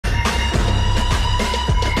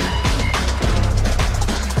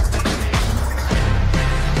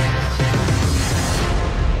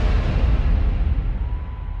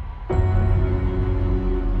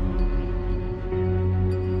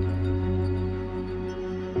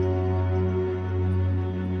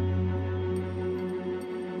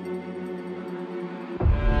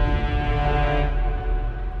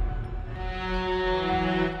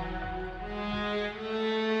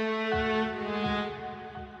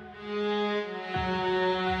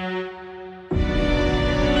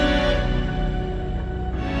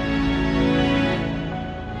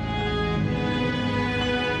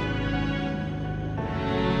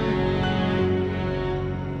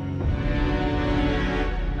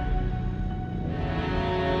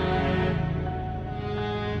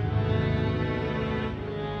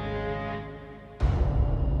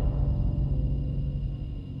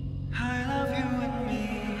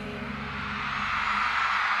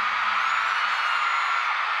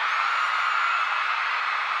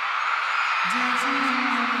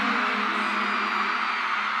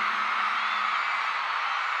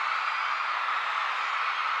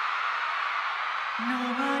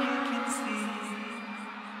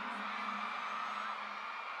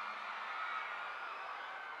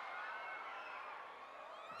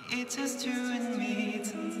It's just you and me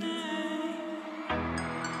tonight.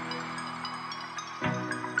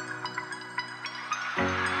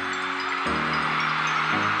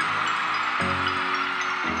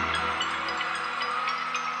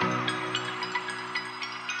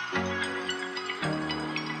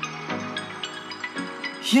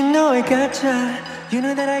 You know I gotcha, you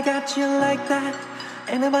know that I got you like that.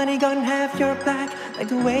 Ain't nobody gonna have your back like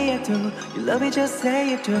the way I do. You love me, just say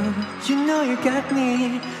you do. You know you got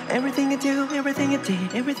me. Everything you do, everything you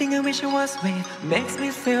did, everything I wish I was with makes me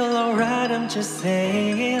feel alright, I'm just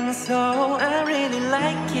saying. So I really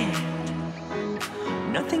like it.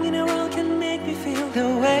 Nothing in the world can make me feel the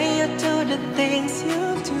way you do the things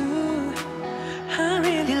you do. I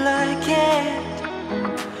really like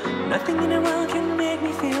it. Nothing in the world can make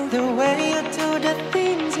me feel the way you do the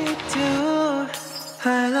things you do.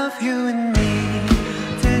 I love you and me,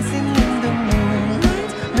 dancing in the moonlight,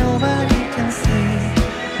 nobody can see.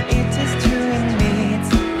 It's just you and me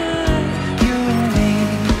tonight. You and me,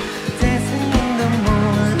 dancing in the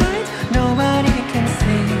moonlight, nobody can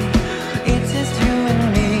see. It's just you and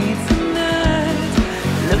me tonight.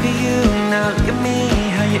 Look at you now, look at me.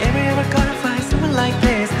 How you ever gonna find someone like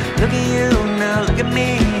this? Look at you now, look at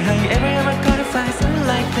me. How you ever gonna find someone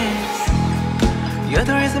like this? You're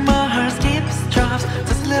the reason my heart skips, drops.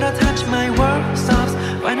 Just a little touch, my world stops.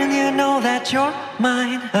 Finally I know that you're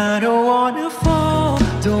mine. I don't wanna fall,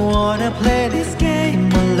 don't wanna play this game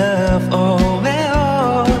of love. Oh,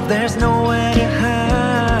 well, oh, there's nowhere to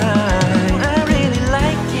hide. I really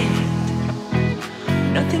like it.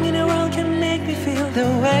 Nothing in the world can make me feel the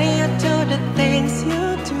way you do the things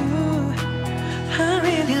you do. I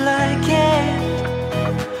really like it.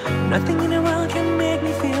 Nothing in the world can make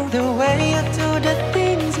me feel the way you do the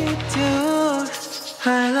things you do.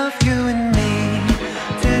 I love you